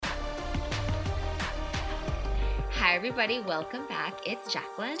Hi, everybody. Welcome back. It's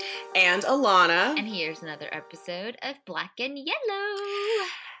Jacqueline. And Alana. And here's another episode of Black and Yellow.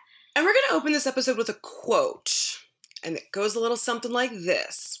 And we're going to open this episode with a quote. And it goes a little something like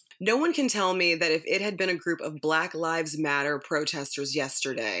this. No one can tell me that if it had been a group of Black Lives Matter protesters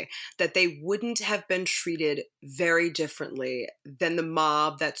yesterday, that they wouldn't have been treated very differently than the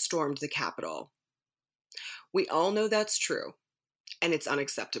mob that stormed the Capitol. We all know that's true, and it's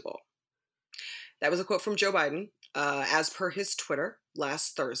unacceptable. That was a quote from Joe Biden, as per his Twitter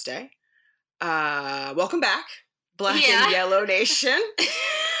last Thursday. Welcome back, Black and Yellow Nation.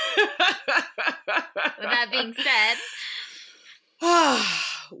 With that being said,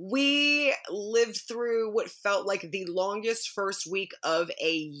 we lived through what felt like the longest first week of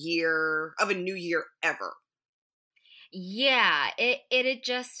a new year ever. Yeah, it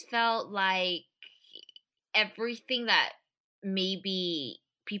just felt like everything that maybe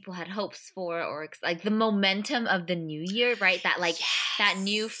people had hopes for, or like the momentum of the new year, right? That like that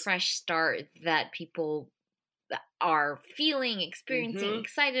new fresh start that people are feeling, experiencing,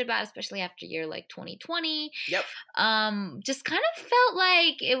 excited about, especially after a year like 2020. Yep. Just kind of felt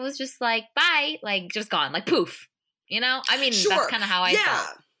like it was just like, bye, like just gone, like poof, you know? I mean, sure. That's kind of how I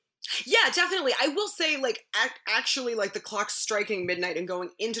felt. Yeah, definitely. I will say, like, actually, like, the clock striking midnight and going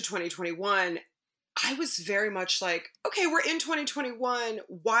into 2021, I was very much like, okay, we're in 2021.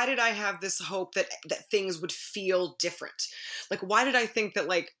 Why did I have this hope that things would feel different? Like, why did I think that,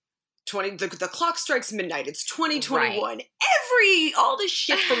 like, the clock strikes midnight, it's 2021. Right. All the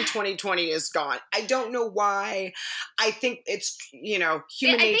shit from 2020 is gone. I don't know why. I think it's, human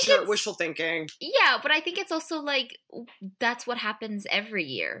nature, wishful thinking. Yeah, but I think it's also like, that's what happens every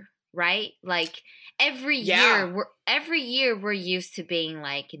year, right? Like every year we're used to being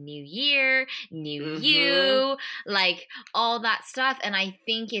like new year, new you, like all that stuff. And I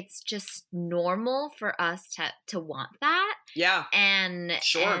think it's just normal for us to want that. Yeah. And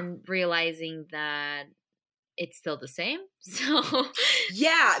realizing that it's still the same. So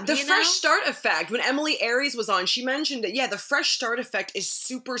yeah, the fresh start effect. When Emily Aries was on, she mentioned that the fresh start effect is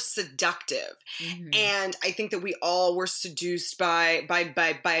super seductive. And I think that we all were seduced by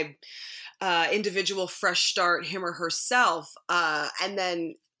individual fresh start, him or herself, and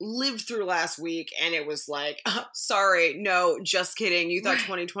then lived through last week, and it was like, sorry, no, just kidding. You thought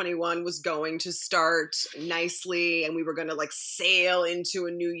 2021 was going to start nicely and we were going to like sail into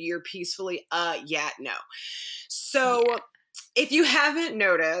a new year peacefully. No. So if you haven't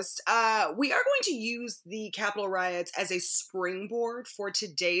noticed, we are going to use the Capitol riots as a springboard for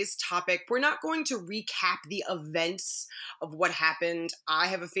today's topic. We're not going to recap the events of what happened. I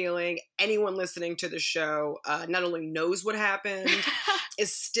have a feeling anyone listening to the show not only knows what happened,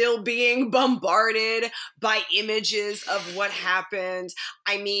 is still being bombarded by images of what happened.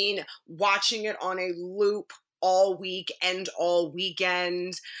 I mean, watching it on a loop all week and all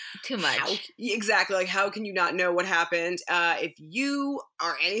weekend. Too much. Exactly. Like, how can you not know what happened? If you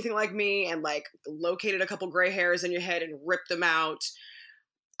are anything like me and like located a couple gray hairs in your head and ripped them out,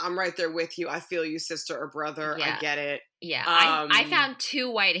 I'm right there with you. I feel you, sister or brother. Yeah. I get it. Yeah. I found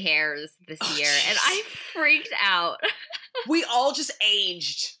 2 white hairs this year and I freaked out. We all just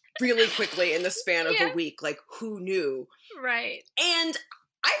aged really quickly in the span of a week. Like, who knew? Right. And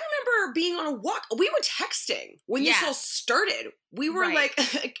I remember being on a walk. We were texting when this all started. We were like,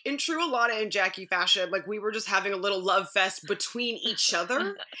 in true Alana and Jackie fashion, like we were just having a little love fest between each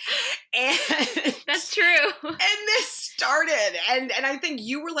other. And that's true. And this started. And I think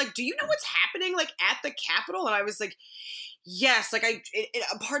you were like, do you know what's happening like at the Capitol? And I was like, yes, like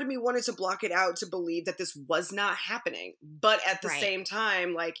a part of me wanted to block it out to believe that this was not happening. But at the same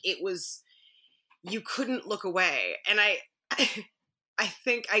time, like it was, you couldn't look away. And I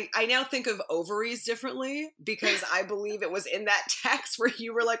think I now think of ovaries differently because I believe it was in that text where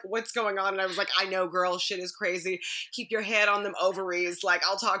you were like, what's going on? And I was like, I know, girl, shit is crazy. Keep your head on them ovaries. Like,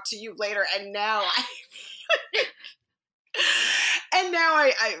 I'll talk to you later. And now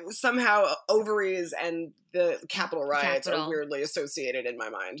I somehow ovaries and the Capitol riots are weirdly associated in my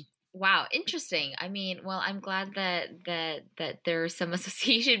mind. Wow, interesting. I mean, well, I'm glad that there's some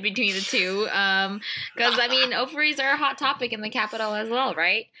association between the two, because I mean, ovaries are a hot topic in the Capitol as well,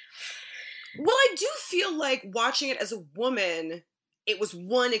 right? Well, I do feel like watching it as a woman, it was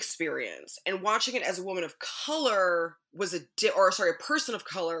one experience, and watching it as a woman of color was a person of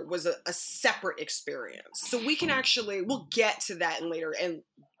color was a separate experience. So we can we'll get to that later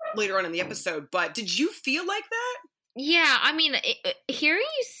on in the episode. But did you feel like that? Yeah, I mean, hearing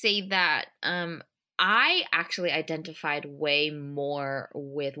you say that, I actually identified way more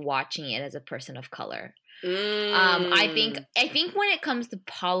with watching it as a person of color. Mm. I think when it comes to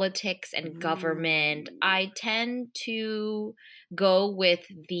politics and government, I tend to go with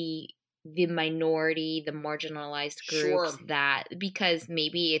the minority, the marginalized groups, Sure. that because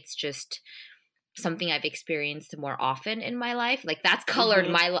maybe it's just something I've experienced more often in my life. Like that's colored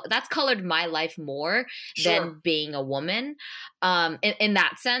my life more Sure. than being a woman, in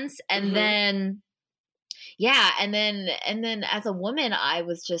that sense. And Mm-hmm. then yeah, and then as a woman, I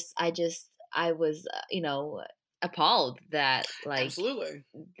was appalled that like Absolutely.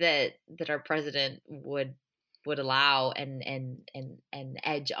 that our president would allow and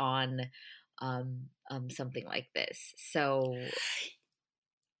edge on something like this. So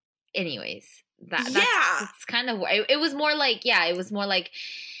anyways, Yeah. that's kind of it was more like, yeah, it was more like,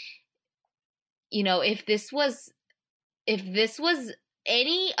 if this was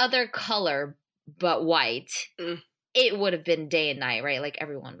any other color but white, Mm. it would have been day and night, right? Like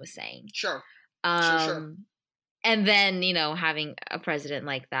everyone was saying. Sure. Sure. Um and then, having a president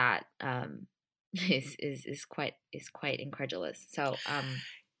like that is quite incredulous. So,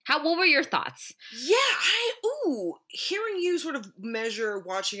 what were your thoughts? Yeah, hearing you sort of measure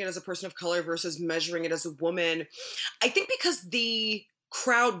watching it as a person of color versus measuring it as a woman, I think because the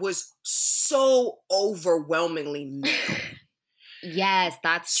crowd was so overwhelmingly male. Yes,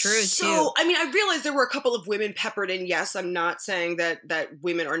 that's true too. So, I mean, I realized there were a couple of women peppered in. Yes, I'm not saying that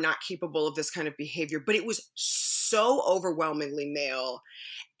women are not capable of this kind of behavior, but it was so overwhelmingly male.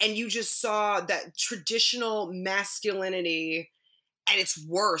 And you just saw that traditional masculinity at its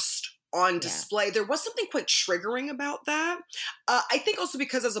worst on Yeah. display. There was something quite triggering about that. I think also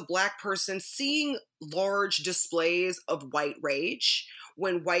because as a Black person, seeing large displays of white rage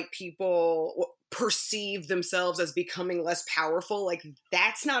when white people perceive themselves as becoming less powerful, like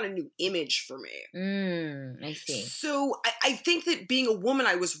that's not a new image for me. I see. So I think that being a woman,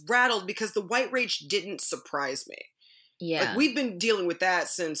 I was rattled because the white rage didn't surprise me. Like Yeah. we've been dealing with that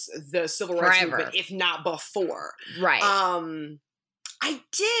since the civil rights Forever. movement, if not before. Right. I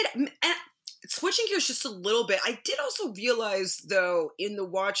did, and switching gears just a little bit, I did also realize, though, in the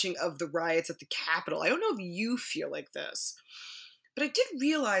watching of the riots at the Capitol, I don't know if you feel like this, but I did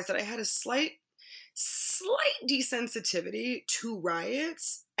realize that I had a slight desensitivity to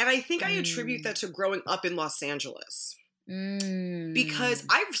riots, and I think I attribute that to growing up in Los Angeles. Because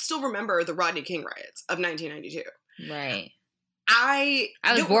I still remember the Rodney King riots of 1992. Right. I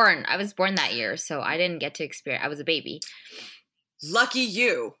was born that year, so I didn't get to experience. I was a baby. Lucky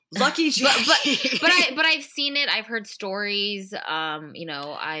you. Lucky Jackie. but I've seen it. I've heard stories. I've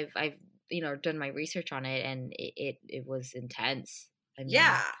done my research on it, and it was intense. I mean,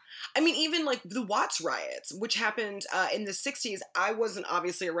 yeah. I mean, even like the Watts riots, which happened in the 60s, I wasn't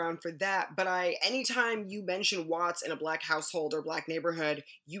obviously around for that, but anytime you mention Watts in a Black household or Black neighborhood,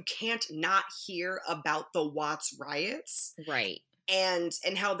 you can't not hear about the Watts riots. Right. And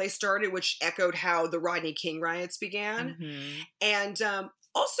how they started, which echoed how the Rodney King riots began. Mm-hmm. And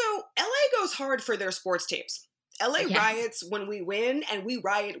also, LA goes hard for their sports teams. LA riots when we win, and we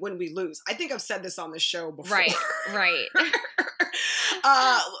riot when we lose. I think I've said this on the show before. Right.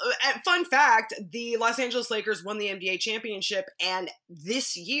 Fun fact, the Los Angeles Lakers won the NBA championship, and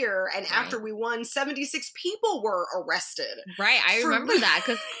this year, and after we won, 76 people were arrested. Right, I remember that,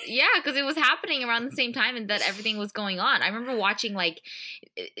 because it was happening around the same time and that everything was going on. I remember watching, like,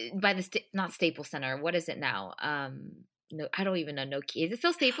 by the, not Staples Center, what is it now? No, I don't even know. Is it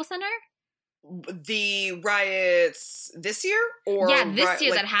still Staples Center? The riots this year? Or this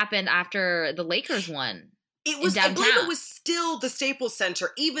year that happened after the Lakers won. It was, I believe it was still the Staples Center,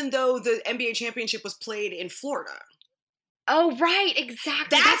 even though the NBA championship was played in Florida. Oh, right,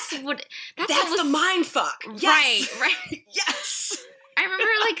 exactly. That's the mind fuck. Yes. Right. Yes. I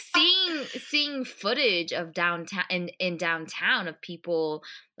remember like seeing footage of downtown in downtown of people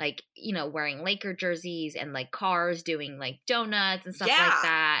like, wearing Laker jerseys and like cars doing like donuts and stuff like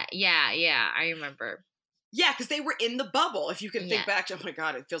that. Yeah, I remember. Yeah, because they were in the bubble. If you can think back to, oh my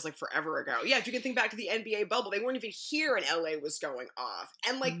God, it feels like forever ago. Yeah, if you can think back to the NBA bubble, they weren't even here and LA was going off.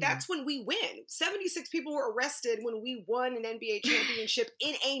 And like, that's when we win. 76 people were arrested when we won an NBA championship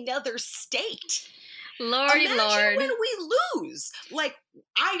in another state. Lordy Lord. When we lose. Like,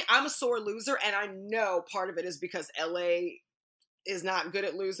 I'm a sore loser, and I know part of it is because LA is not good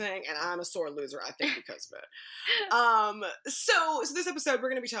at losing, and I'm a sore loser, I think, because of it. So this episode, we're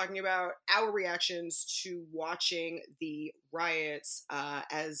going to be talking about our reactions to watching the riots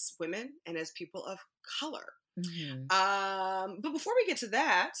as women and as people of color. Mm-hmm. But before we get to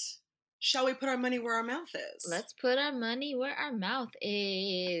that, shall we put our money where our mouth is? Let's put our money where our mouth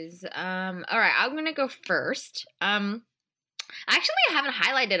is. All right, I'm going to go first. Actually, I haven't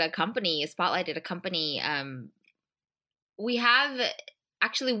spotlighted a company. We have,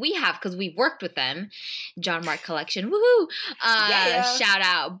 because we've worked with them, John Mark Collection, woohoo! Yeah. Shout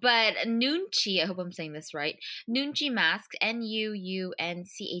out. But Nunchi, I hope I'm saying this right. Nunchi Masks, Nuunchi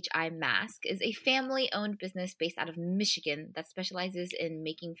Mask, is a family-owned business based out of Michigan that specializes in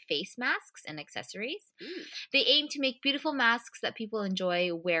making face masks and accessories. Ooh. They aim to make beautiful masks that people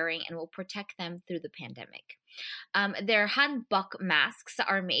enjoy wearing and will protect them through the pandemic. Their hanbok masks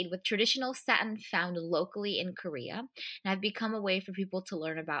are made with traditional satin found locally in Korea and have become a way for people to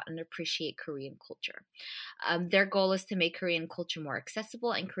learn about and appreciate Korean culture. Their goal is to make Korean culture more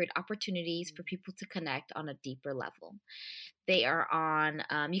accessible and create opportunities for people to connect on a deeper level. They are on,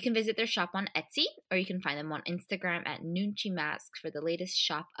 you can visit their shop on Etsy, or you can find them on Instagram at Nunchi Masks for the latest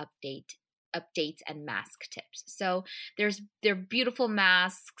shop updates and mask tips. So they're beautiful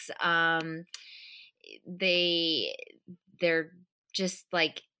masks. They're just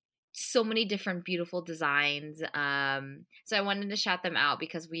like so many different beautiful designs. So I wanted to shout them out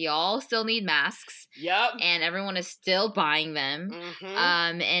because we all still need masks. Yep. And everyone is still buying them.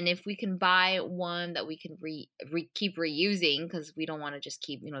 Mm-hmm. And if we can buy one that we can keep reusing, because we don't want to just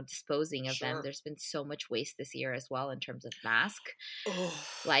keep, disposing of them. There's been so much waste this year as well in terms of mask. Oh.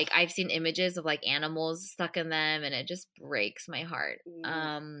 Like I've seen images of like animals stuck in them and it just breaks my heart.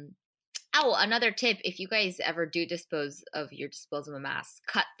 Oh, another tip: if you guys ever do dispose of your disposable mask,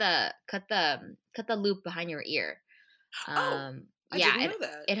 cut the loop behind your ear. I didn't know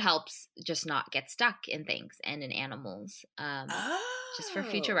that. It helps just not get stuck in things and in animals. Just for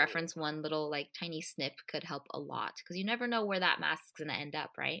future reference, one little like tiny snip could help a lot because you never know where that mask's gonna end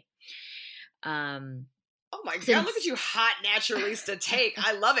up, right? Oh my God! Look at you, hot naturalista take.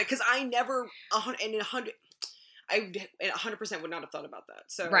 I love it because I never 100% would not have thought about that.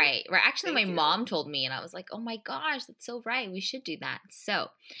 So right. Actually, my mom told me, and I was like, "Oh my gosh, that's so right. We should do that." So,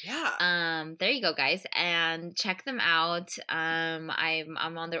 yeah. There you go, guys, and check them out. I'm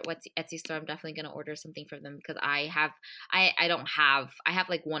on their Etsy store. I'm definitely gonna order something from them because I have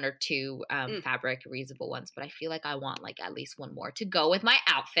like one or two fabric reusable ones, but I feel like I want like at least one more to go with my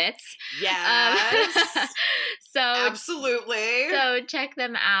outfits. Yes. So absolutely. So check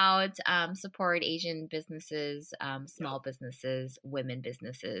them out. Support Asian businesses. Small businesses, women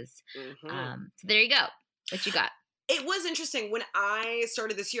businesses. Mm-hmm. So there you go. What you got? It was interesting. When I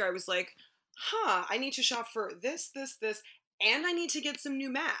started this year, I was like, I need to shop for this, and I need to get some new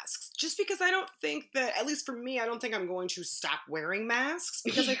masks. Just because I don't think that, at least for me, I don't think I'm going to stop wearing masks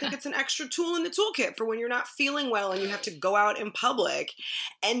because I think it's an extra tool in the toolkit for when you're not feeling well and you have to go out in public.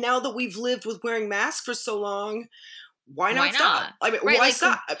 And now that we've lived with wearing masks for so long, why not stop? I mean, right, why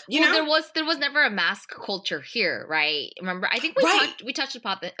stop? There was never a mask culture here, right? Remember, I think we touched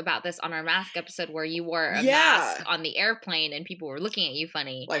about this on our mask episode where you wore a mask on the airplane and people were looking at you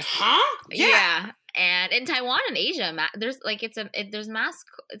funny. Like, huh? Yeah. And in Taiwan and Asia, there's like it's a mask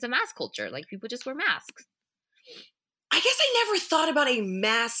culture. Like people just wear masks. I guess I never thought about a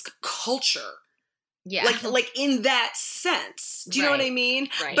mask culture. Yeah. Like in that sense. Do you know what I mean?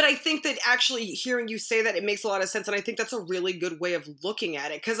 Right. But I think that actually hearing you say that, it makes a lot of sense. And I think that's a really good way of looking at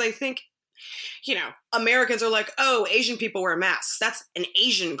it. Because I think, Americans are like, oh, Asian people wear masks. That's an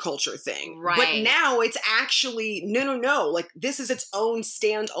Asian culture thing. Right. But now it's actually, no. Like this is its own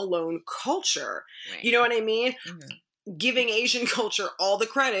standalone culture. Right. You know what I mean? Mm-hmm. Giving Asian culture all the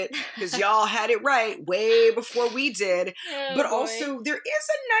credit because y'all had it right way before we did. But also there is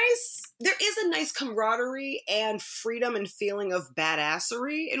a nice camaraderie and freedom and feeling of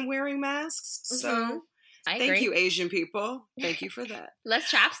badassery in wearing masks. So thank you, Asian people. Thank you for that.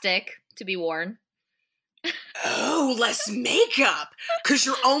 Less chapstick to be worn. Oh, less makeup because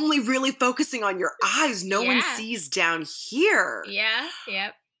you're only really focusing on your eyes. No one sees down here. Yeah.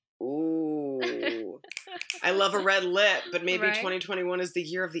 Yep. Ooh. I love a red lip, but maybe 2021 is the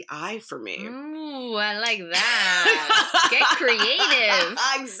year of the eye for me. Ooh, I like that. Get creative.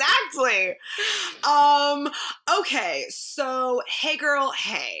 Exactly. Okay, so hey girl,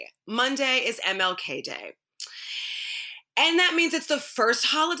 hey. Monday is MLK Day. And that means it's the first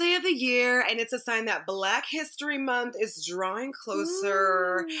holiday of the year, and it's a sign that Black History Month is drawing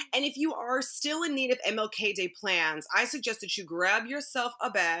closer. Ooh. And if you are still in need of MLK Day plans, I suggest that you grab yourself a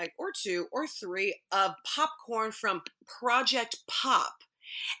bag or 2 or 3 of popcorn from Project Pop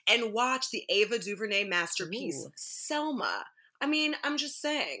and watch the Ava DuVernay masterpiece, Selma. I mean, I'm just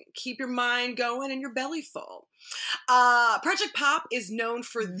saying, keep your mind going and your belly full. Project Pop is known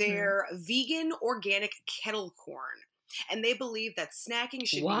for their vegan organic kettle corn. And they believe that snacking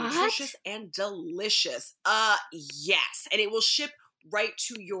should be nutritious and delicious. Yes. And it will ship right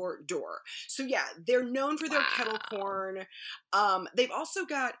to your door. So yeah, they're known for their kettle Wow. corn. They've also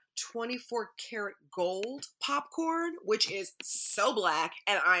got 24 karat gold popcorn, which is so black,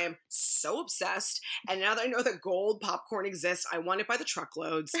 and I am so obsessed. And now that I know that gold popcorn exists, I want it by the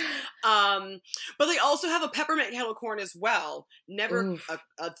truckloads. But they also have a peppermint kettle corn as well. Never Oof.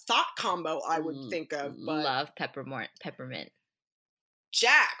 a thought combo I would think of, but Love peppermint.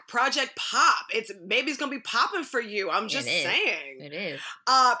 Jack, Project Pop. Maybe it's gonna be popping for you. I'm It just is. saying. It is.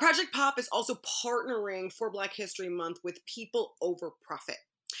 Project Pop is also partnering for Black History Month with People Over Profit.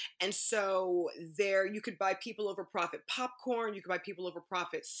 And so there you could buy People Over Profit popcorn, you could buy People Over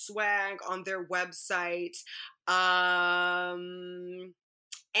Profit swag on their website.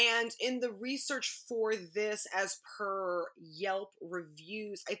 And in the research for this, as per Yelp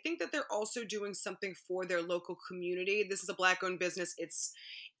reviews, I think that they're also doing something for their local community. This is a Black-owned business. It's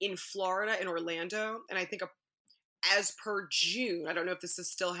in Florida, in Orlando. And I think as per June, I don't know if this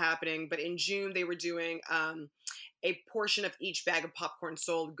is still happening, but in June they were doing a portion of each bag of popcorn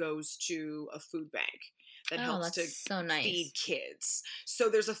sold goes to a food bank that Oh, helps to that's so feed nice. kids. So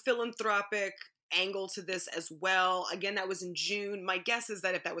there's a philanthropic angle to this as well. Again, that was in June. My guess is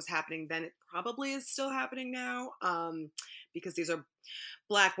that if that was happening then, it probably is still happening now, because these are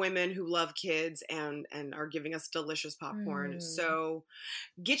Black women who love kids and are giving us delicious popcorn. Mm. So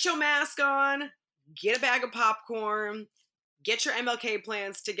get your mask on, get a bag of popcorn, get your MLK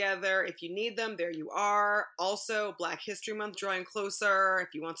plans together. If you need them, there you are. Also, Black History Month drawing closer.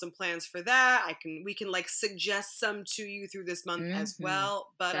 If you want some plans for that, we can like suggest some to you through this month as Mm-hmm. well.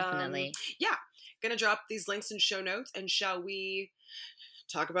 But Definitely. yeah, gonna drop these links in show notes. And shall we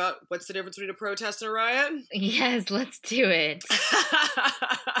talk about what's the difference between a protest and a riot? Yes, let's do it.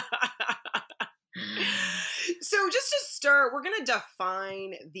 So just to start, we're going to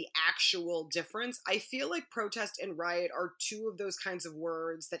define the actual difference. I feel like protest and riot are two of those kinds of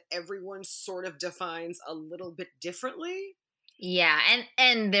words that everyone sort of defines a little bit differently. Yeah,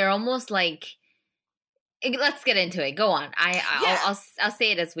 and they're almost like, let's get into it. Go on. Yeah, I'll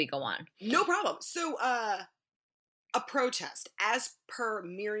say it as we go on. no problem. So a protest, as per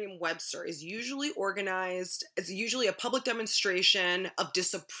Merriam-Webster, is usually organized, it's usually a public demonstration of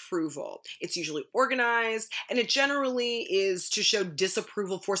disapproval. It's usually organized, and it generally is to show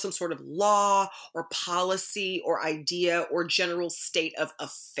disapproval for some sort of law or policy or idea or general state of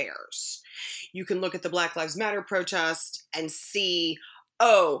affairs. You can look at the Black Lives Matter protest and see,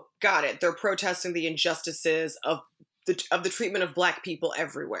 oh, got it, they're protesting the injustices of the treatment of Black people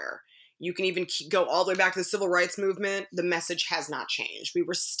everywhere. You can even go all the way back to the civil rights movement. The message has not changed. We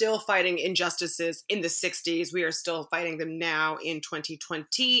were still fighting injustices in the 60s. We are still fighting them now in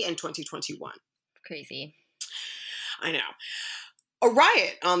 2020 and 2021. Crazy. I know. A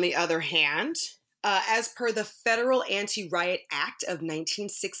riot, on the other hand, as per the Federal Anti-Riot Act of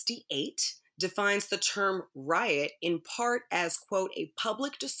 1968, defines the term riot in part as, quote, a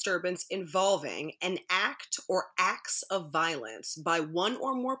public disturbance involving an act or acts of violence by one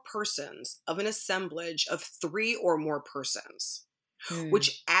or more persons of an assemblage of three or more persons,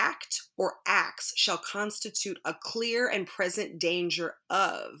 which act or acts shall constitute a clear and present danger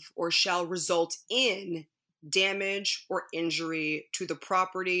of, or shall result in, damage or injury to the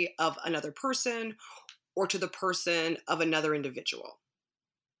property of another person or to the person of another individual.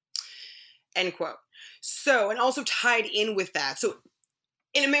 End quote. So, and also tied in with that. So,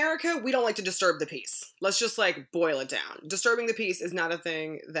 in America, we don't like to disturb the peace. Let's just like boil it down. Disturbing the peace is not a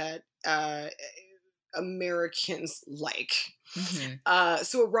thing that Americans like. Mm-hmm.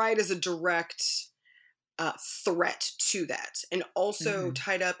 So, a riot is a direct threat to that. And also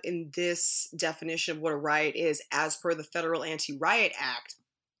tied up in this definition of what a riot is, as per the Federal Anti-Riot Act,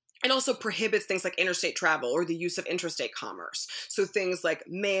 it also prohibits things like interstate travel or the use of interstate commerce. So things like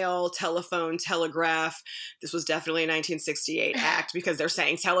mail, telephone, telegraph. This was definitely a 1968 act because they're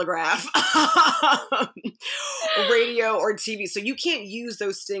saying telegraph. Radio or TV. So you can't use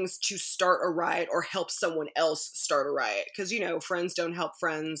those things to start a riot or help someone else start a riot. Because, you know, friends don't help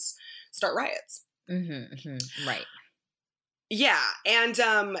friends start riots. Right. Yeah. And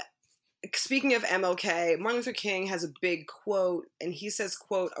speaking of MLK, Martin Luther King has a big quote, and he says,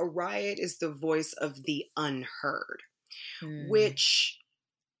 quote, "A riot is the voice of the unheard," which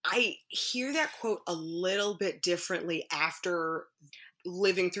I hear that quote a little bit differently after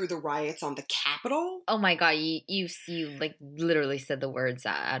living through the riots on the Capitol. Oh my God, you like literally said the words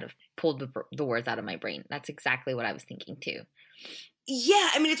pulled the words out of my brain. That's exactly what I was thinking too. Yeah,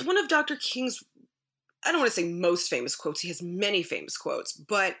 I mean, it's one of Dr. King's, I don't want to say most famous quotes. He has many famous quotes,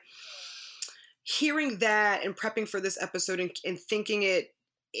 but hearing that and prepping for this episode and thinking it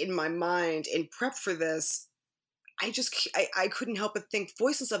in my mind in prep for this, I couldn't help but think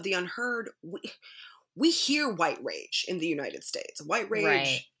Voices of the Unheard, we hear white rage in the United States. White Right.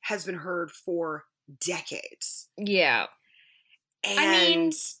 rage has been heard for decades. Yeah. I And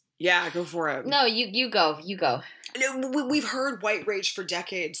mean, yeah, go for it. no, you go. You go. We've heard white rage for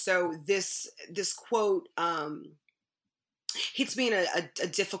decades. So this quote hits me in a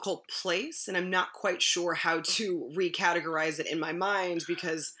difficult place, and I'm not quite sure how to recategorize it in my mind,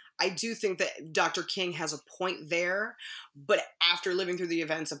 because I do think that Dr. King has a point there, but after living through the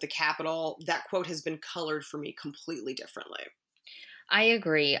events of the Capitol, that quote has been colored for me completely differently. I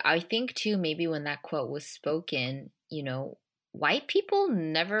agree. I think too, maybe when that quote was spoken, white people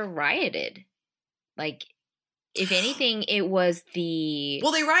never rioted. Like, if anything, it was the.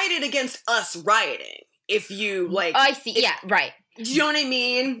 Well, they rioted against us rioting. If you like, I see. Yeah, right. Do you know what I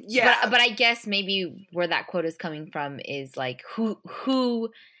mean? Yeah. But I guess maybe where that quote is coming from is like who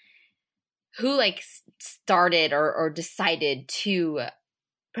like started or decided to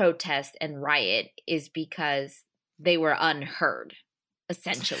protest and riot is because they were unheard,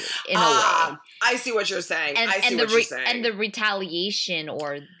 essentially, in a way. I see what you're saying. And the retaliation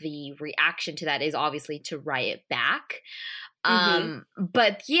or the reaction to that is obviously to riot back.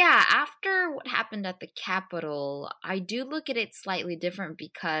 But yeah, after what happened at the Capitol, I do look at it slightly different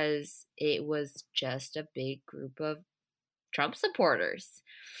because it was just a big group of Trump supporters,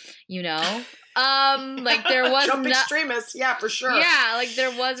 like there was Trump extremists, yeah, for sure. Yeah, like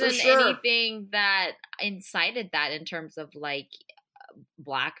there wasn't anything that incited that in terms of like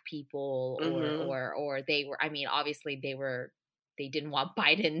Black people or they were. I mean, obviously they didn't want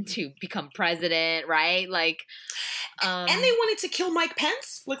Biden to become president, right? Like, and they wanted to kill Mike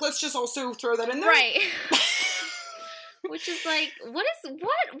Pence. Like, let's just also throw that in there, right? Which is like, what is going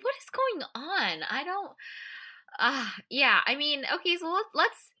on? I don't. Yeah. I mean, okay. So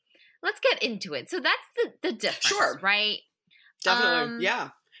let's get into it. So that's the difference, sure, right? Definitely, yeah.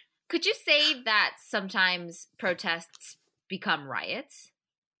 Could you say that sometimes protests become riots?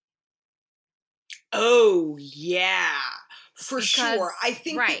 Oh yeah, sure. I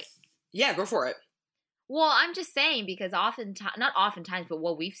think right. Yeah, go for it. Well, I'm just saying because not oftentimes, but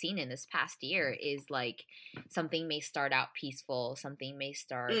what we've seen in this past year is like something may start out peaceful, something may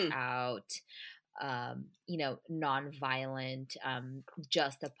start out, nonviolent,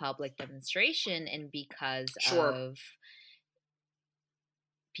 just a public demonstration, and because of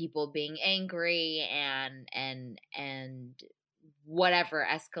people being angry and whatever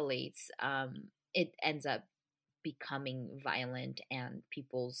escalates, it ends up becoming violent and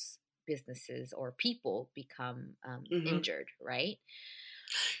people's businesses or people become injured, right?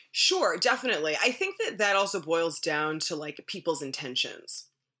 Sure, definitely. I think that also boils down to like people's intentions.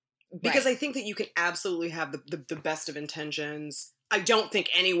 Because I think that you can absolutely have the best of intentions. I don't think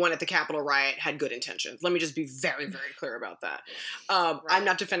anyone at the Capitol riot had good intentions. Let me just be very, very clear about that. I'm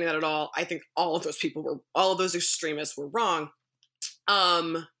not defending that at all. I think all of those extremists were wrong.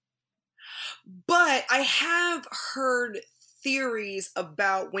 But I have heard theories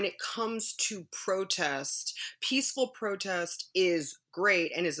about when it comes to protest. Peaceful protest is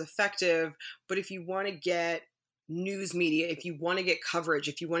great and is effective, but if you want to get news media, if you want to get coverage,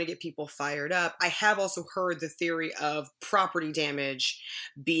 if you want to get people fired up, I have also heard the theory of property damage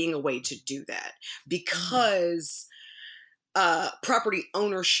being a way to do that, because property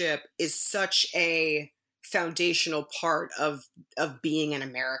ownership is such a foundational part of being an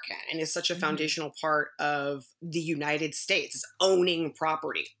American, and is such a foundational part of the United States, is owning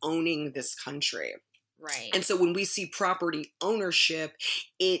property, owning this country. Right. And so when we see property ownership,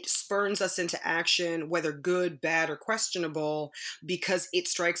 it spurns us into action, whether good, bad, or questionable, because it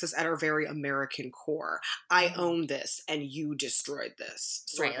strikes us at our very American core. I own this and you destroyed this,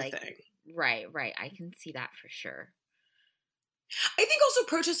 sort of thing. Right. I can see that for sure. I think also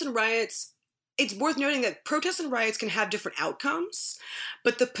protests and riots, it's worth noting that protests and riots can have different outcomes,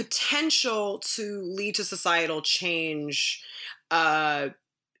 but the potential to lead to societal change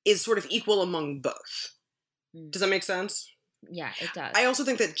is sort of equal among both. Does that make sense? Yeah, it does. I also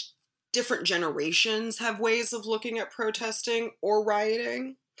think that different generations have ways of looking at protesting or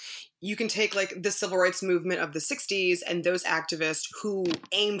rioting. You can take like the civil rights movement of the 60s and those activists who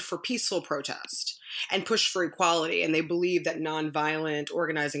aimed for peaceful protest and pushed for equality, and they believed that nonviolent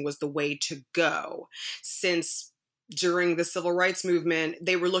organizing was the way to go, since during the civil rights movement,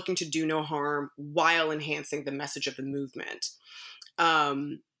 they were looking to do no harm while enhancing the message of the movement.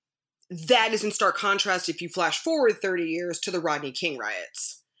 That is in stark contrast if you flash forward 30 years to the Rodney King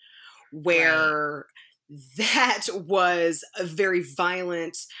riots, where that was a very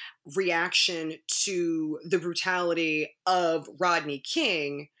violent reaction to the brutality of Rodney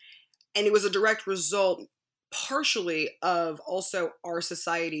King. And it was a direct result partially of also our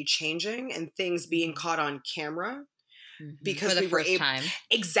society changing and things being caught on camera For because the we were first able. time.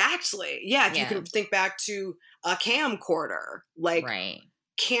 Exactly. Yeah. If you Yeah. can think back to a camcorder, like Right.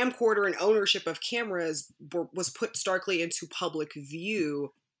 camcorder and ownership of cameras was put starkly into public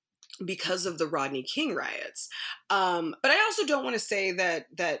view because of the Rodney King riots. But I also don't want to say that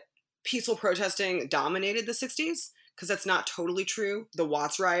peaceful protesting dominated the 60s, because that's not totally true. The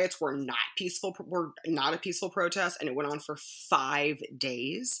Watts riots were not a peaceful protest, and it went on for 5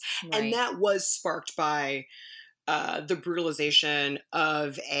 days. And Right. that was sparked by the brutalization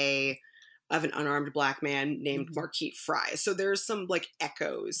of an unarmed black man named Marquette Fry. So there's some like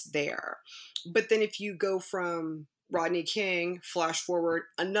echoes there. But then if you go from Rodney King, flash forward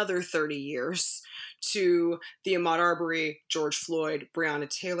another 30 years to the Ahmaud Arbery, George Floyd, Breonna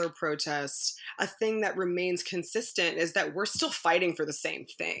Taylor protests, a thing that remains consistent is that we're still fighting for the same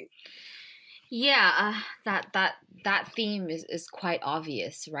thing. Yeah, that theme is quite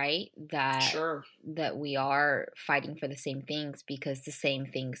obvious, right? Sure. That we are fighting for the same things because the same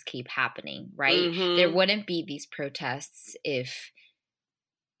things keep happening, right? Mm-hmm. There wouldn't be these protests if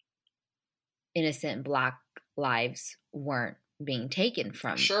innocent Black lives weren't being taken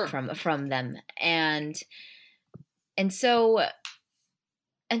from Sure. from them, and so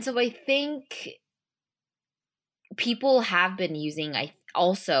I think people have been using,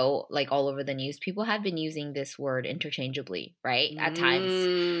 also, like all over the news, people have been using this word interchangeably, right? At times.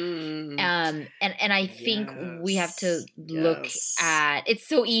 And I think we have to look at, it's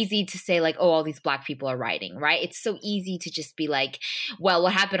so easy to say like, oh, all these Black people are rioting, right? It's so easy to just be like, well,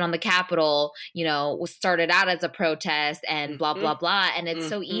 what happened on the Capitol, was started out as a protest and blah, blah, blah. And it's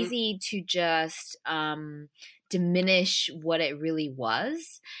so easy to just diminish what it really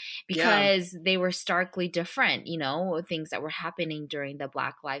was, because they were starkly different, things that were happening during the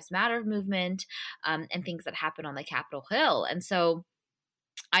Black Lives Matter movement, and things that happened on the Capitol Hill. And so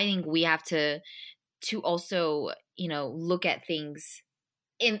I think we have to also, look at things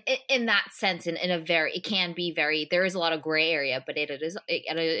in that sense, in a very, it can be very, there is a lot of gray area, but it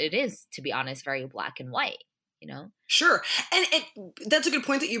is, to be honest, very black and white. Sure. And that's a good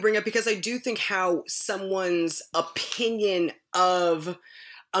point that you bring up, because I do think how someone's opinion of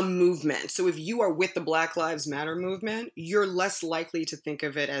a movement. So if you are with the Black Lives Matter movement, you're less likely to think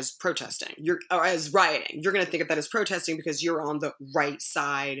of it as protesting, or as rioting. You're going to think of that as protesting because you're on the right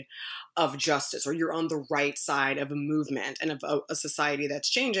side of justice, or you're on the right side of a movement and of a society that's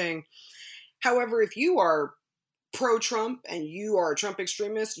changing. However, if you are pro-Trump and you are a Trump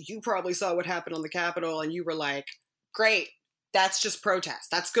extremist, you probably saw what happened on the Capitol and you were like, great, that's just protest.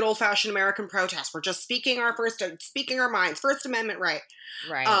 That's good old-fashioned American protest. We're just speaking our minds, First Amendment right.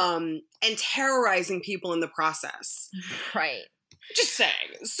 Right. And terrorizing people in the process. Right. Just saying.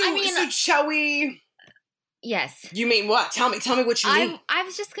 So shall we? Yes. You mean what? Tell me what you mean. I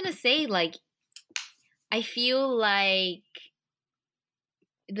was just gonna say, like, I feel like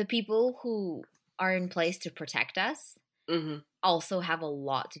the people who are in place to protect us also have a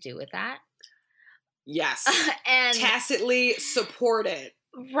lot to do with that. Yes. And tacitly support it.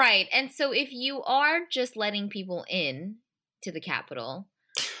 Right. And so if you are just letting people in to the Capitol,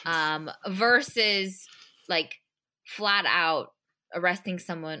 versus like flat out arresting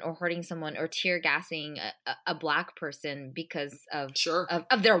someone or hurting someone or tear gassing a Black person because of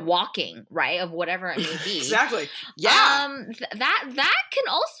their walking, right? Of whatever it may be. Exactly. Yeah. That can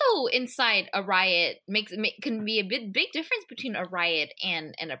also incite a riot, can be a big difference between a riot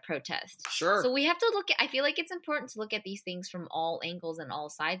and a protest. Sure. So we have to I feel like it's important to look at these things from all angles and all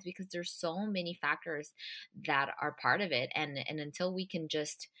sides, because there's so many factors that are part of it. And until we can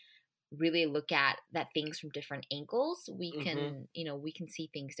just really look at that things from different angles, we can, we can see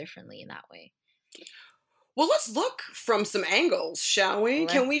things differently in that way. Well, let's look from some angles, shall we?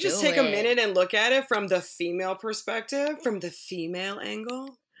 Can we just take a minute and look at it from the female perspective, from the female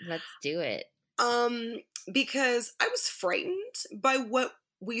angle? Let's do it. Because I was frightened by what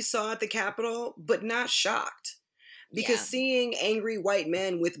we saw at the Capitol, but not shocked. Because seeing angry white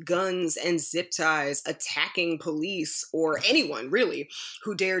men with guns and zip ties attacking police, or anyone really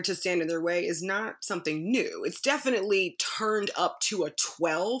who dared to stand in their way, is not something new. It's definitely turned up to a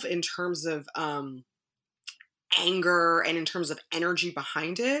 12 in terms of anger and in terms of energy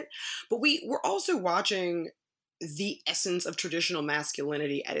behind it. But we're also watching the essence of traditional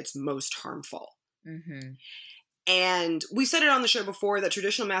masculinity at its most harmful. Mm-hmm. And we said it on the show before that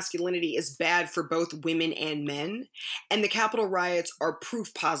traditional masculinity is bad for both women and men. And the Capitol riots are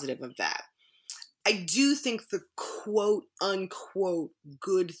proof positive of that. I do think the quote unquote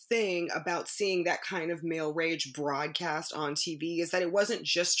good thing about seeing that kind of male rage broadcast on TV is that it wasn't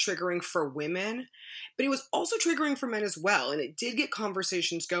just triggering for women, but it was also triggering for men as well. And it did get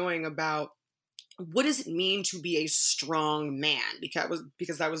conversations going about what does it mean to be a strong man?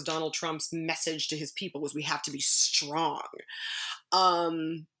 Because that was Donald Trump's message to his people, was we have to be strong.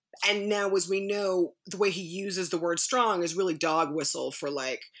 And now, as we know, the way he uses the word strong is really dog whistle for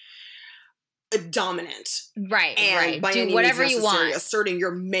like a dominant. Right, and right. by Do any whatever means you necessary, want. asserting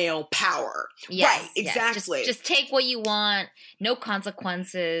your male power. Yes, right, yes. exactly. Just take what you want. No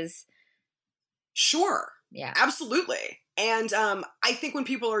consequences. Sure. Yeah. Absolutely. And I think when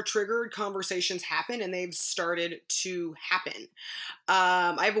people are triggered, conversations happen, and they've started to happen.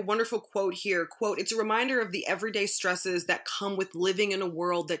 I have a wonderful quote here. Quote, "It's a reminder of the everyday stresses that come with living in a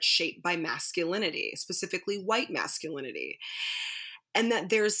world that's shaped by masculinity, specifically white masculinity. And that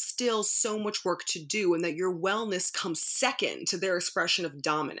there's still so much work to do, and that your wellness comes second to their expression of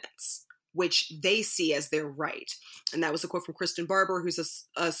dominance, which they see as their right." And that was a quote from Kristen Barber, who's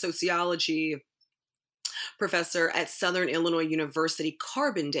a sociology professor at Southern Illinois University,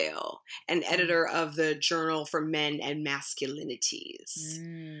 Carbondale, and editor of the Journal for Men and Masculinities.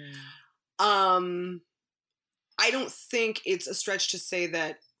 I don't think it's a stretch to say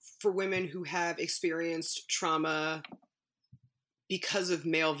that for women who have experienced trauma because of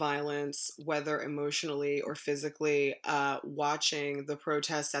male violence, whether emotionally or physically, watching the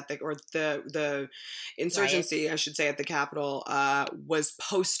protests at the insurgency, Riots. I should say, at the Capitol, was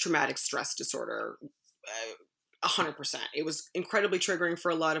post-traumatic stress disorder. 100%. It was incredibly triggering for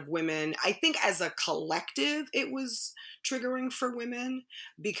a lot of women. I think as a collective, it was triggering for women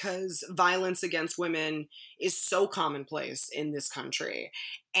because violence against women is so commonplace in this country.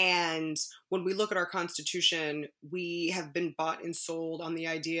 And when we look at our Constitution, we have been bought and sold on the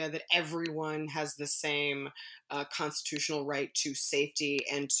idea that everyone has the same constitutional right to safety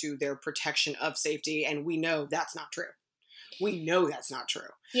and to their protection of safety. And we know that's not true. We know that's not true.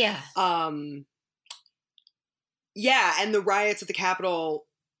 Yeah. Yeah, and the riots at the Capitol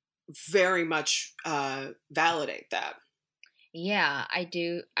very much validate that. Yeah, I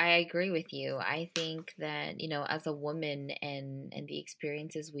do. I agree with you. I think that, as a woman and the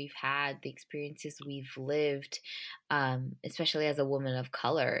experiences we've had, the experiences we've lived, especially as a woman of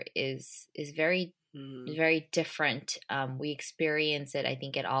color, is very very different. We experience it, I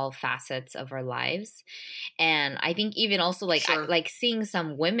think, at all facets of our lives. And I think even also Sure. like seeing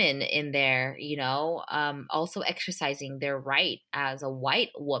some women in there, also exercising their right as a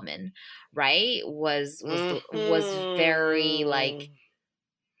white woman, right, was very like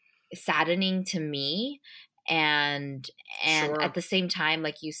saddening to me. And Sure. at the same time,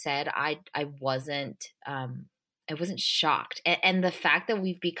 like you said, I wasn't shocked. And the fact that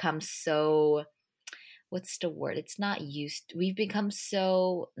we've become so, what's the word? It's not used. We've become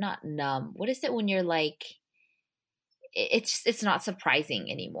so, not numb. What is it when you're like, it's not surprising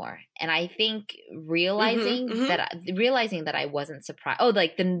anymore. And I think realizing that I wasn't surprised. Oh,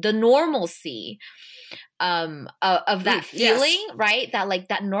 like the normalcy of that feeling, yes. right? That like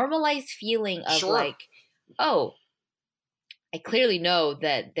that normalized feeling of Sure. like, oh, I clearly know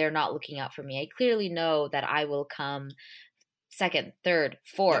that they're not looking out for me. I clearly know that I will come second, third,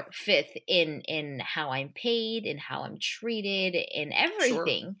 fourth, fifth in how I'm paid, in how I'm treated, in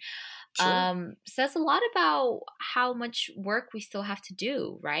everything. Sure. Says a lot about how much work we still have to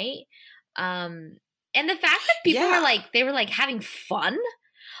do, right? And the fact that people were like having fun.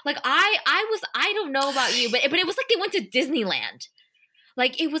 Like I don't know about you, but it was like they went to Disneyland.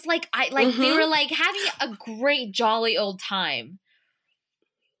 Like it was like they were like having a great jolly old time.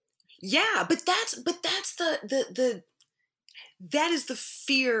 Yeah, but that's the that is the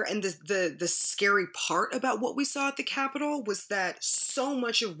fear and the scary part about what we saw at the Capitol, was that so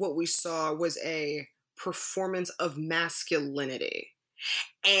much of what we saw was a performance of masculinity.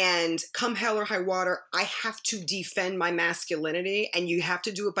 And come hell or high water, I have to defend my masculinity, and you have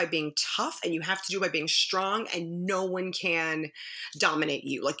to do it by being tough, and you have to do it by being strong, and no one can dominate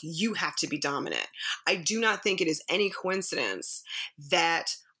you. Like, you have to be dominant. I do not think it is any coincidence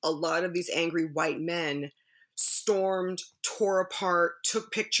that a lot of these angry white men stormed, tore apart,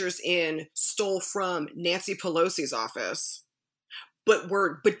 took pictures in, stole from Nancy Pelosi's office, but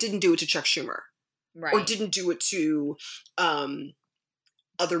didn't do it to Chuck Schumer. Right. Or didn't do it to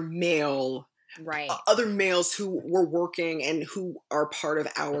other males who were working and who are part of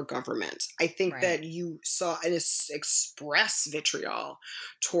our government. I think that you saw an express vitriol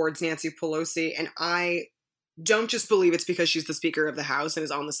towards Nancy Pelosi, and I don't just believe it's because she's the Speaker of the House and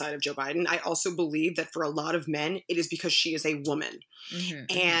is on the side of Joe Biden. I also believe that for a lot of men, it is because she is a woman.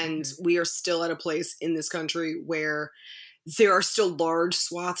 And we are still at a place in this country where there are still large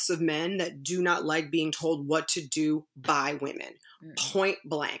swaths of men that do not like being told what to do by women. Point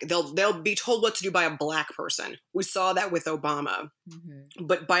blank. They'll be told what to do by a black person. We saw that with Obama.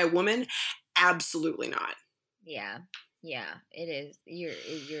 But by a woman, absolutely not. Yeah, it is.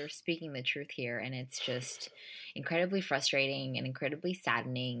 You're speaking the truth here, and it's just incredibly frustrating and incredibly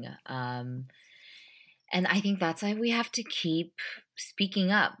saddening. And I think that's why we have to keep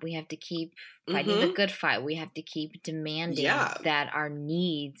speaking up. We have to keep fighting the good fight. We have to keep demanding that our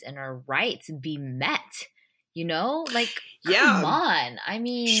needs and our rights be met. You know? Like, come on. I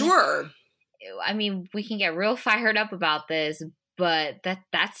mean... Sure. I mean, we can get real fired up about this, but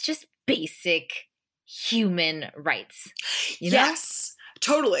that's just basic human rights. You know? Yes.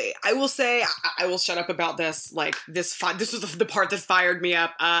 Totally. I will say, I will shut up about this. Like, this was the part that fired me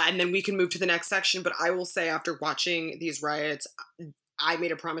up, and then we can move to the next section. But I will say, after watching these riots, I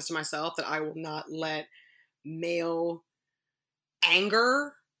made a promise to myself that I will not let male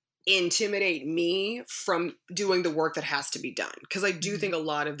anger intimidate me from doing the work that has to be done. Because I do think a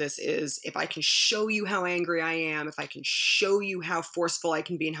lot of this is, if I can show you how angry I am, if I can show you how forceful I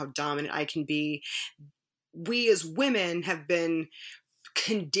can be and how dominant I can be, we as women have been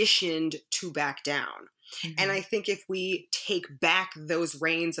conditioned to back down. And I think if we take back those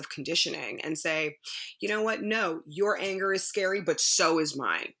reins of conditioning and say, you know what? No, your anger is scary, but so is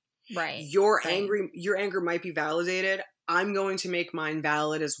mine. Right. Your anger might be validated. I'm going to make mine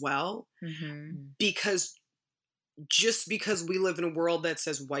valid as well. Because just because we live in a world that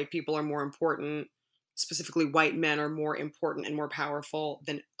says white people are more important, specifically white men are more important and more powerful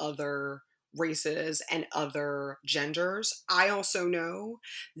than other races and other genders, I also know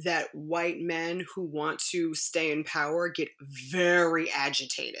that white men who want to stay in power get very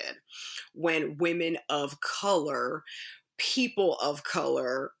agitated when women of color, people of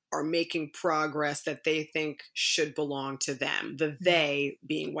color, are making progress that they think should belong to them, the they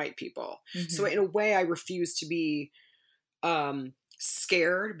being white people. So in a way, I refuse to be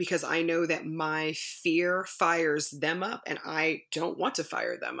scared, because I know that my fear fires them up, and I don't want to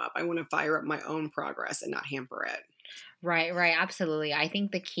fire them up. I want to fire up my own progress and not hamper it. Right, absolutely. I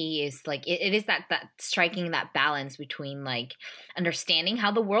think the key is like it is that striking that balance between like understanding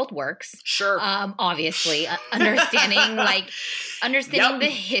how the world works. Sure. Obviously, understanding the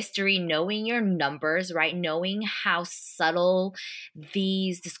history, knowing your numbers, right? Knowing how subtle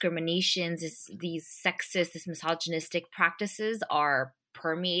these discriminations, these sexist, this misogynistic practices are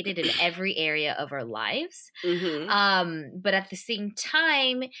permeated in every area of our lives. But at the same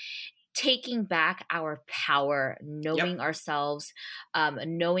time, taking back our power, knowing ourselves,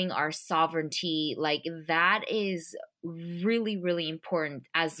 knowing our sovereignty, like that is really, really important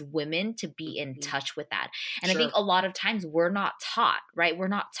as women to be in touch with that. And I think a lot of times we're not taught, right? We're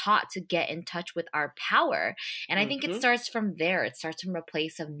not taught to get in touch with our power. And I think it starts from there. It starts from a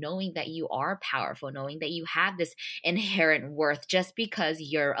place of knowing that you are powerful, knowing that you have this inherent worth just because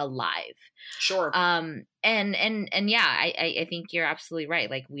you're alive. Sure. And yeah, I think you're absolutely right.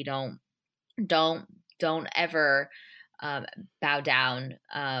 Like, we don't ever bow down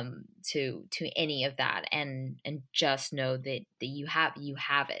to any of that, and just know that you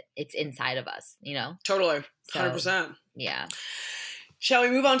have it. It's inside of us, you know. Totally, 100%. So, yeah. Shall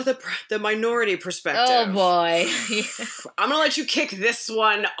we move on to the minority perspective? Oh boy. I'm gonna let you kick this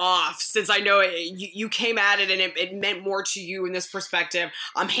one off, since I know you came at it and it meant more to you in this perspective.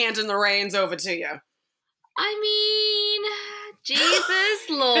 I'm handing the reins over to you. I mean, Jesus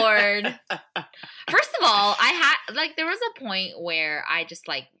Lord. First of all, there was a point where I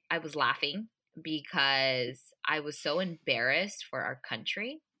was laughing because I was so embarrassed for our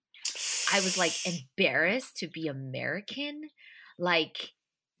country. I was like embarrassed to be American. Like,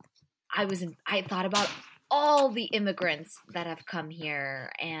 I thought about all the immigrants that have come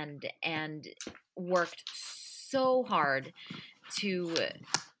here and worked so hard to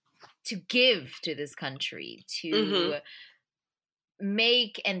give to this country, to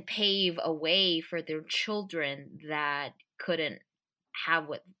make and pave a way for their children that couldn't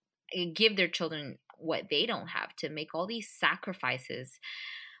give their children what they don't have, to make all these sacrifices,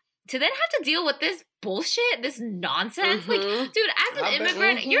 to then have to deal with this bullshit, this nonsense. Like, dude, as an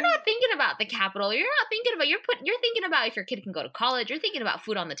immigrant, you're not thinking about the capital. You're not thinking about, you're thinking about if your kid can go to college. You're thinking about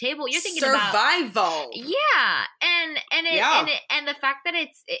food on the table. You're thinking survival. About survival. Yeah. And the fact that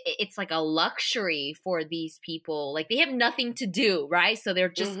it's like a luxury for these people. Like, they have nothing to do, right? So they're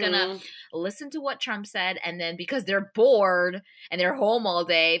just gonna listen to what Trump said, and then because they're bored and they're home all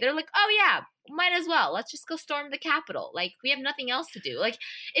day, they're like, oh yeah, might as well. Let's just go storm the Capitol. Like, we have nothing else to do. Like,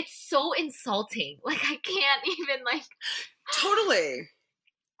 it's so insulting. Like, I can't even, like... Totally.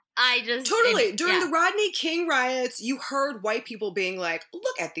 And During the Rodney King riots, you heard white people being like,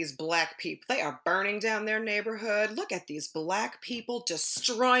 look at these black people. They are burning down their neighborhood. Look at these black people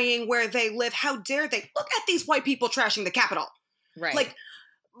destroying where they live. How dare they? Look at these white people trashing the Capitol. Right. Like,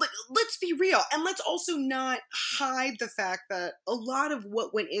 let's be real. And let's also not hide the fact that a lot of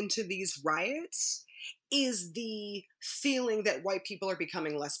what went into these riots is the feeling that white people are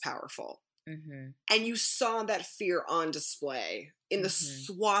becoming less powerful. Mm-hmm. And you saw that fear on display in the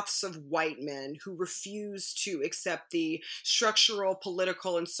swaths of white men who refuse to accept the structural,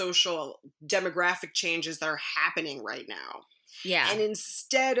 political, and social demographic changes that are happening right now. Yeah. And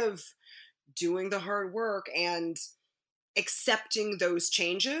instead of doing the hard work and accepting those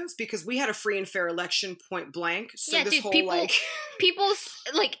changes, because we had a free and fair election, point blank. So yeah, this dude, whole people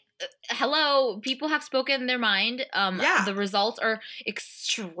like hello, people have spoken their mind. The results are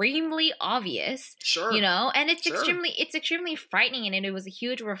extremely obvious. Sure. You know, and it's extremely frightening, and it was a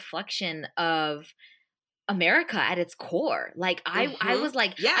huge reflection of America at its core. Like I was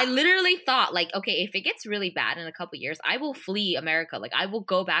like, I literally thought like, okay, if it gets really bad in a couple years, I will flee America. Like I will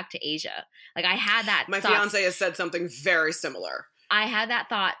go back to Asia. Like I had that. My fiance has said something very similar. I had that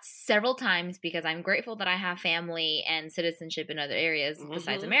thought several times because I'm grateful that I have family and citizenship in other areas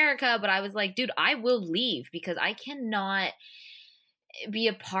besides America. But I was like, dude, I will leave because I cannot be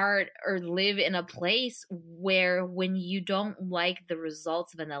a part or live in a place where when you don't like the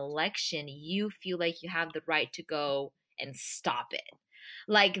results of an election, you feel like you have the right to go and stop it.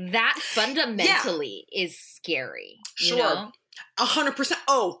 Like that fundamentally is scary. Sure. You know? 100%.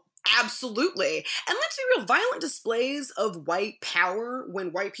 Oh, absolutely. And let's be real, violent displays of white power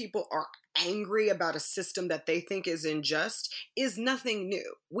when white people are angry about a system that they think is unjust is nothing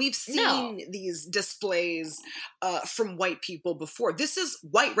new. We've seen these displays from white people before. This is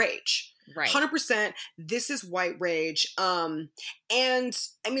white rage. Right. 100%. This is white rage. And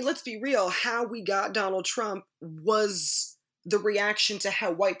I mean, let's be real. How we got Donald Trump was the reaction to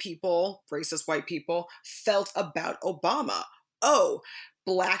how white people, racist white people, felt about Obama. Oh,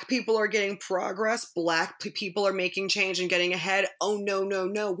 Black people are getting progress. Black people are making change and getting ahead. Oh, no, no,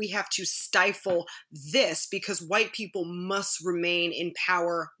 no. We have to stifle this because white people must remain in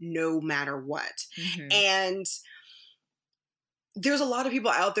power no matter what. And there's a lot of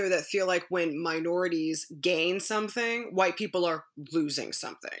people out there that feel like when minorities gain something, white people are losing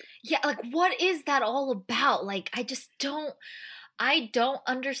something. Yeah, like what is that all about? Like I don't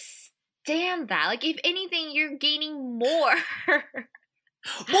understand that. Like if anything, you're gaining more.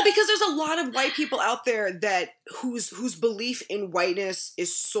 Well, because there's a lot of white people out there that whose belief in whiteness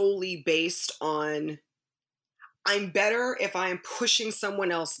is solely based on I'm better if I am pushing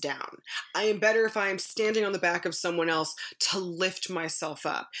someone else down. I am better if I am standing on the back of someone else to lift myself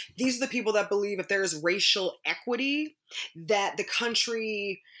up. These are the people that believe if there is racial equity, that the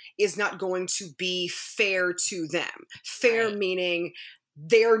country is not going to be fair to them. Fair meaning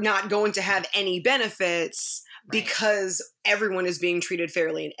they're not going to have any benefits because everyone is being treated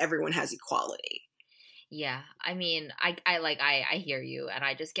fairly and everyone has equality. Yeah, I mean, I hear you, and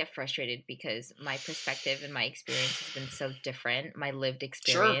I just get frustrated because my perspective and my experience has been so different. My lived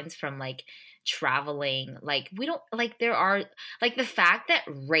experience from like traveling, like we don't like there are like the fact that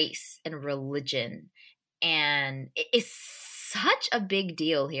race and religion and is such a big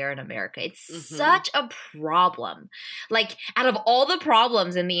deal here in America. It's such a problem. Like out of all the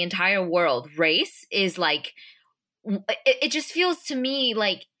problems in the entire world, race is like it just feels to me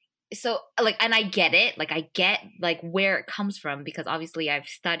like so like, and I get it, like I get like where it comes from because obviously I've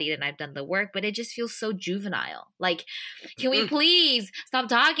studied and I've done the work, but it just feels so juvenile. Like, can we please stop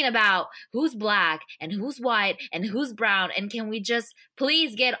talking about who's Black and who's white and who's brown, and can we just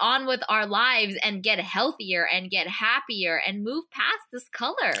please get on with our lives and get healthier and get happier and move past this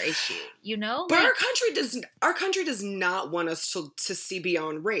color issue, you know? But like, our country does not want us to see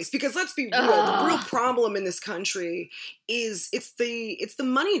beyond race, because let's be real, the real problem in this country is it's the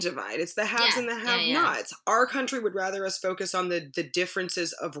money divide. It's the haves and the have-nots. Our country would rather us focus on the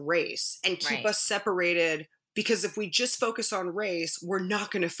differences of race and keep us separated, because if we just focus on race, we're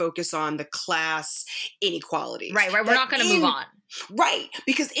not going to focus on the class inequalities. Right. We're not going to move on. Right.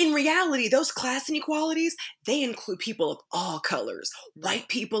 Because in reality, those class inequalities, they include people of all colors, white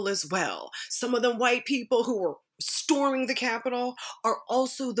people as well. Some of the white people who were storming the Capitol are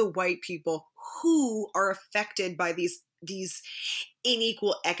also the white people who are affected by these these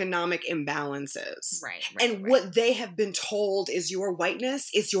unequal economic imbalances. Right. And what they have been told is your whiteness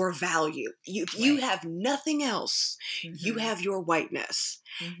is your value. You have nothing else. You have your whiteness.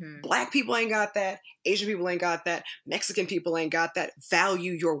 Black people ain't got that. Asian people ain't got that. Mexican people ain't got that.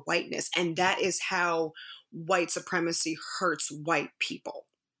 Value your whiteness. And that is how white supremacy hurts white people.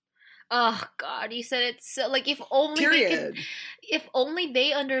 Oh God, you said it so, like, if only Period. if only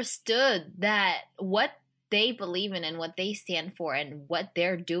they understood that what they believe in and what they stand for and what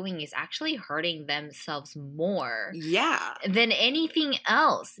they're doing is actually hurting themselves more than anything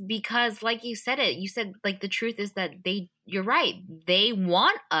else. Because like you said, like, the truth is that you're right, they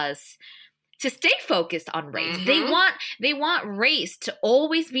want us to stay focused on race. They want race to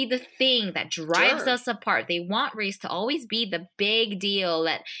always be the thing that drives us apart. They want race to always be the big deal,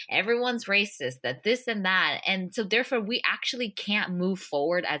 that everyone's racist, that this and that. And so therefore we actually can't move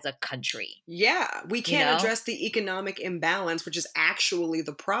forward as a country. Yeah, we can't address the economic imbalance, which is actually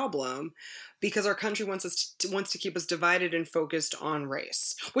the problem, because our country wants to keep us divided and focused on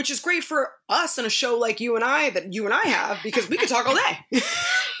race, which is great for us on a show like you and I have, because we can talk all day.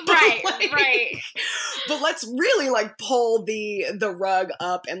 Right. But let's really like pull the rug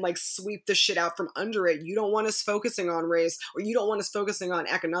up and like sweep the shit out from under it. You don't want us focusing on race, or you don't want us focusing on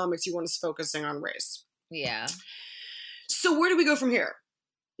economics. You want us focusing on race. Yeah. So where do we go from here?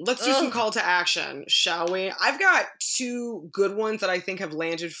 Let's do some call to action, shall we? I've got 2 good ones that I think have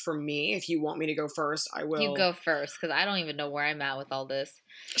landed for me. If you want me to go first, I will. You go first, because I don't even know where I'm at with all this.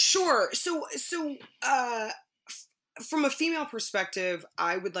 Sure. So, from a female perspective,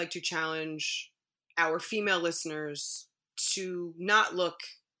 I would like to challenge our female listeners to not look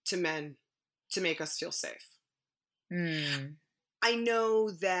to men to make us feel safe. I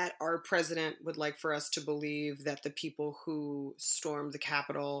know that our president would like for us to believe that the people who stormed the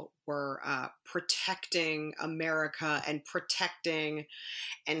Capitol were protecting America and protecting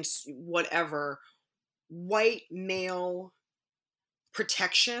and whatever. White male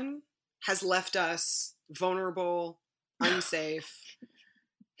protection has left us vulnerable, unsafe,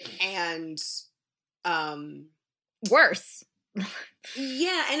 and worse.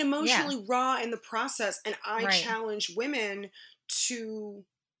 Yeah, and emotionally raw in the process. And I challenge women to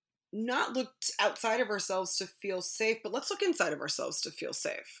not look outside of ourselves to feel safe, but let's look inside of ourselves to feel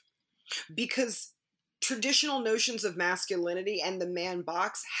safe. Because traditional notions of masculinity and the man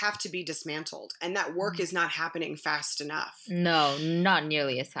box have to be dismantled, and that work is not happening fast enough. No, not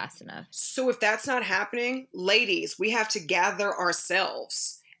nearly as fast enough. So if that's not happening, ladies, we have to gather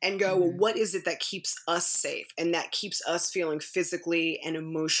ourselves and go, well, what is it that keeps us safe and that keeps us feeling physically and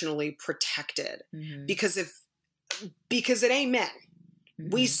emotionally protected? Because it ain't men.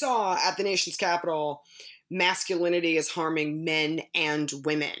 We saw at the nation's capital, masculinity is harming men and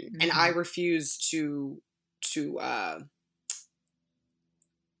women, and I refuse to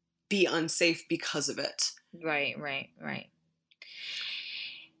be unsafe because of it. Right.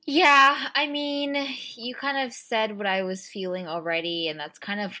 Yeah, I mean, you kind of said what I was feeling already, and that's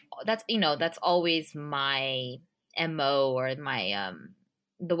always my MO, or my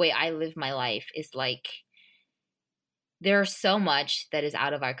the way I live my life is like, there's so much that is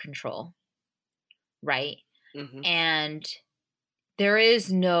out of our control, right? And there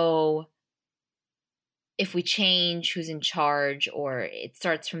is no, if we change who's in charge, or it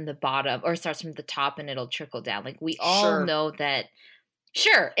starts from the bottom or starts from the top and it'll trickle down. Like, we all know that.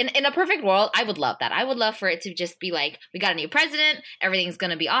 Sure, in a perfect world, I would love that. I would love for it to just be like, we got a new president, everything's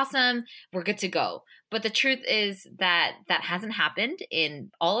going to be awesome, we're good to go. But the truth is that hasn't happened in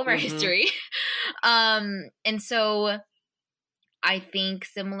all of our history. And so I think,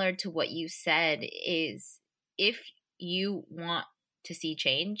 similar to what you said, is if you want to see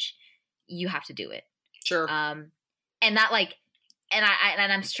change, you have to do it. Sure. And that, like, and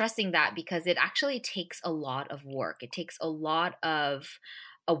I'm stressing that because it actually takes a lot of work. It takes a lot of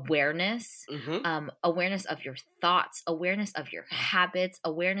awareness, awareness of your thoughts, awareness of your habits,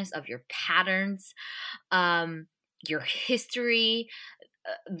 awareness of your patterns, your history,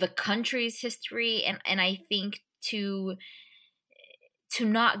 the country's history. And I think to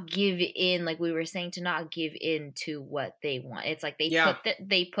not give in, like we were saying, to not give in to what they want. It's like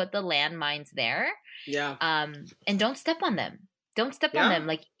they put the landmines there. Yeah. And don't step on them. Don't step on them.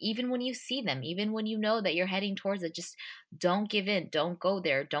 Like, even when you see them, even when you know that you're heading towards it, just don't give in. Don't go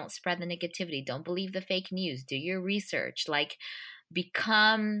there. Don't spread the negativity. Don't believe the fake news. Do your research. Like,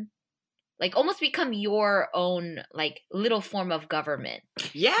 almost become your own, like, little form of government.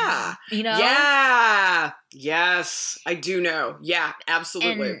 Yeah. You know? Yeah. Yes. I do know. Yeah,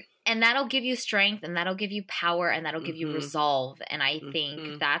 absolutely. And that'll give you strength, and that'll give you power, and that'll give you resolve. And I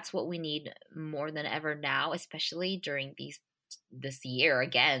think that's what we need more than ever now, especially during this year.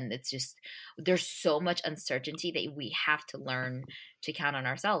 Again, it's just, there's so much uncertainty that we have to learn to count on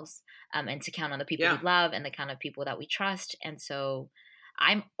ourselves, and to count on the people we love and the kind of people that we trust. And so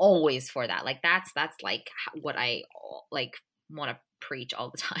I'm always for that. Like that's like what I like want to preach all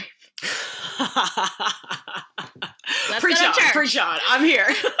the time. Preach on. I'm here.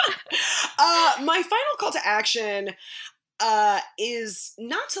 My final call to action is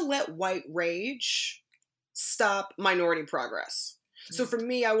not to let white rage stop minority progress. So for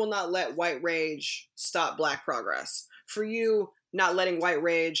me, I will not let white rage stop Black progress. For you, not letting white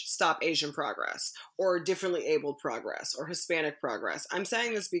rage stop Asian progress or differently abled progress or Hispanic progress. I'm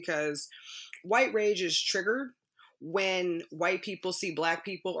saying this because white rage is triggered when white people see Black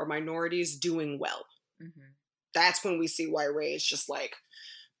people or minorities doing well. Mm-hmm. That's when we see white rage just like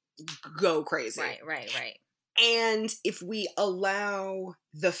go crazy. Right. And if we allow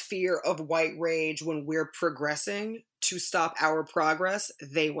the fear of white rage when we're progressing to stop our progress,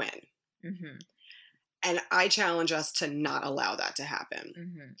 they win. Mm-hmm. And I challenge us to not allow that to happen.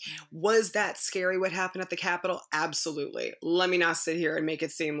 Mm-hmm. Was that scary what happened at the Capitol? Absolutely. Let me not sit here and make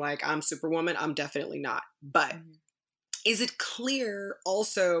it seem like I'm Superwoman. I'm definitely not. But is it clear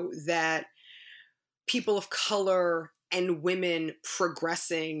also that people of color and women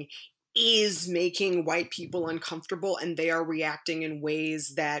progressing is making white people uncomfortable, and they are reacting in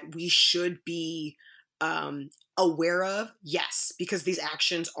ways that we should be aware of? Yes, because these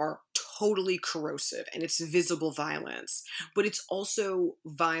actions are totally corrosive and it's visible violence, but it's also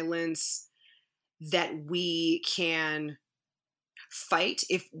violence that we can fight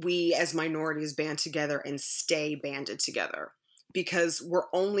if we as minorities band together and stay banded together. Because we're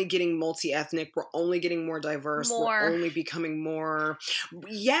only getting multi-ethnic, we're only getting more diverse, we're only becoming more,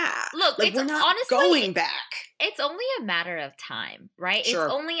 Look, like we're not going back. It's only a matter of time, right? Sure.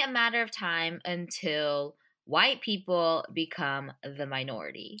 It's only a matter of time until white people become the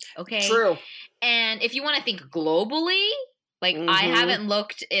minority, okay? True. And if you want to think globally, like I haven't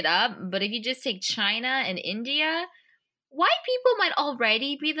looked it up, but if you just take China and India, white people might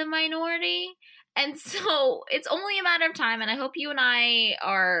already be the minority. And so it's only a matter of time, and I hope you and I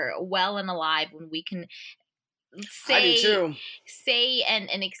are well and alive when we can say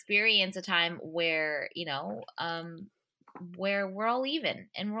and experience a time where, where we're all even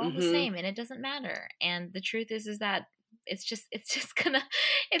and we're all the same and it doesn't matter. And the truth is that it's just gonna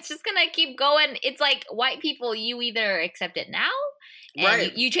keep going. It's like white people, you either accept it now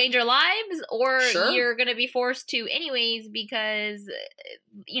and you change your lives, or you're gonna be forced to anyways, because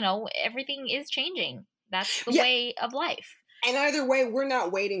everything is changing. That's the way of life. And either way, we're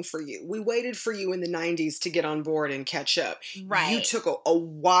not waiting for you. We waited for you in the 90s to get on board and catch up. Right. You took a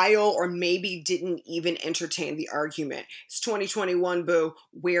while, or maybe didn't even entertain the argument. It's 2021, boo.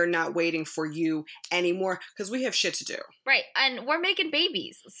 We're not waiting for you anymore because we have shit to do. Right. And we're making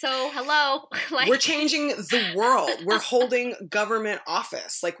babies. So hello. We're changing the world. We're holding government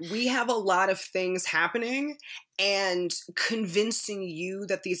office. Like, we have a lot of things happening, and convincing you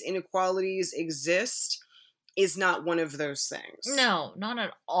that these inequalities exist is not one of those things. No, not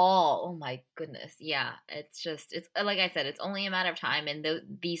at all. Oh my goodness. Yeah. It's like I said, it's only a matter of time, and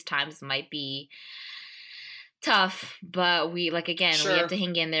these times might be tough, but we have to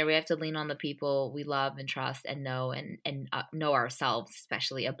hang in there. We have to lean on the people we love and trust and know, and know ourselves,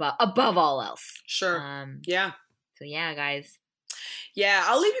 especially above all else. Sure. Yeah. So yeah, guys. Yeah,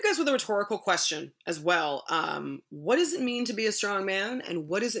 I'll leave you guys with a rhetorical question as well. What does it mean to be a strong man, and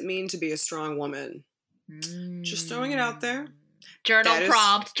what does it mean to be a strong woman? Just throwing it out there. Journal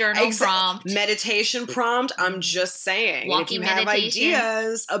prompt. Meditation prompt. I'm just saying. Walking if you have meditation.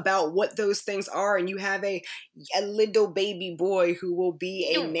 ideas about what those things are, and you have a little baby boy who will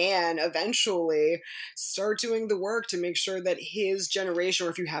be a man eventually, start doing the work to make sure that his generation, or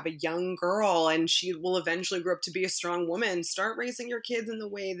if you have a young girl and she will eventually grow up to be a strong woman, start raising your kids in the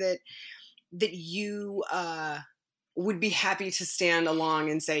way that you would be happy to stand along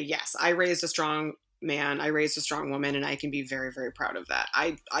and say, yes, I raised a strong man, I raised a strong woman, and I can be very, very proud of that.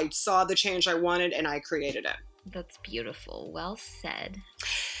 I saw the change I wanted, and I created it. That's beautiful. Well said.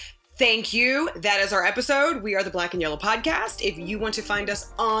 Thank you. That is our episode. We are the Black and Yellow Podcast. If you want to find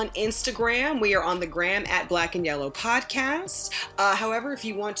us on Instagram, we are on the gram at Black and Yellow Podcast. However, if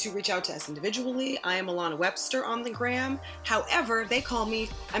you want to reach out to us individually, I am Alana Webster on the gram. However,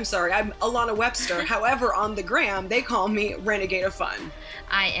 I'm Alana Webster. However, on the gram, they call me Renegade of Fun.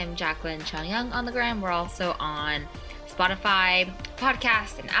 I am Jacqueline Chung Young on the gram. We're also on Spotify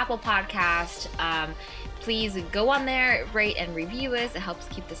podcast and Apple Podcast. Please go on there, rate and review us. It helps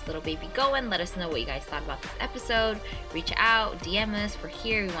keep this little baby going. Let us know what you guys thought about this episode. Reach out, DM us. We're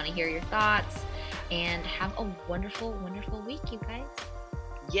here. We want to hear your thoughts. And have a wonderful, wonderful week, you guys.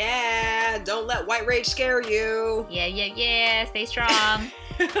 Yeah, don't let white rage scare you. Yeah. Stay strong.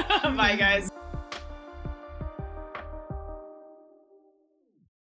 Bye, guys.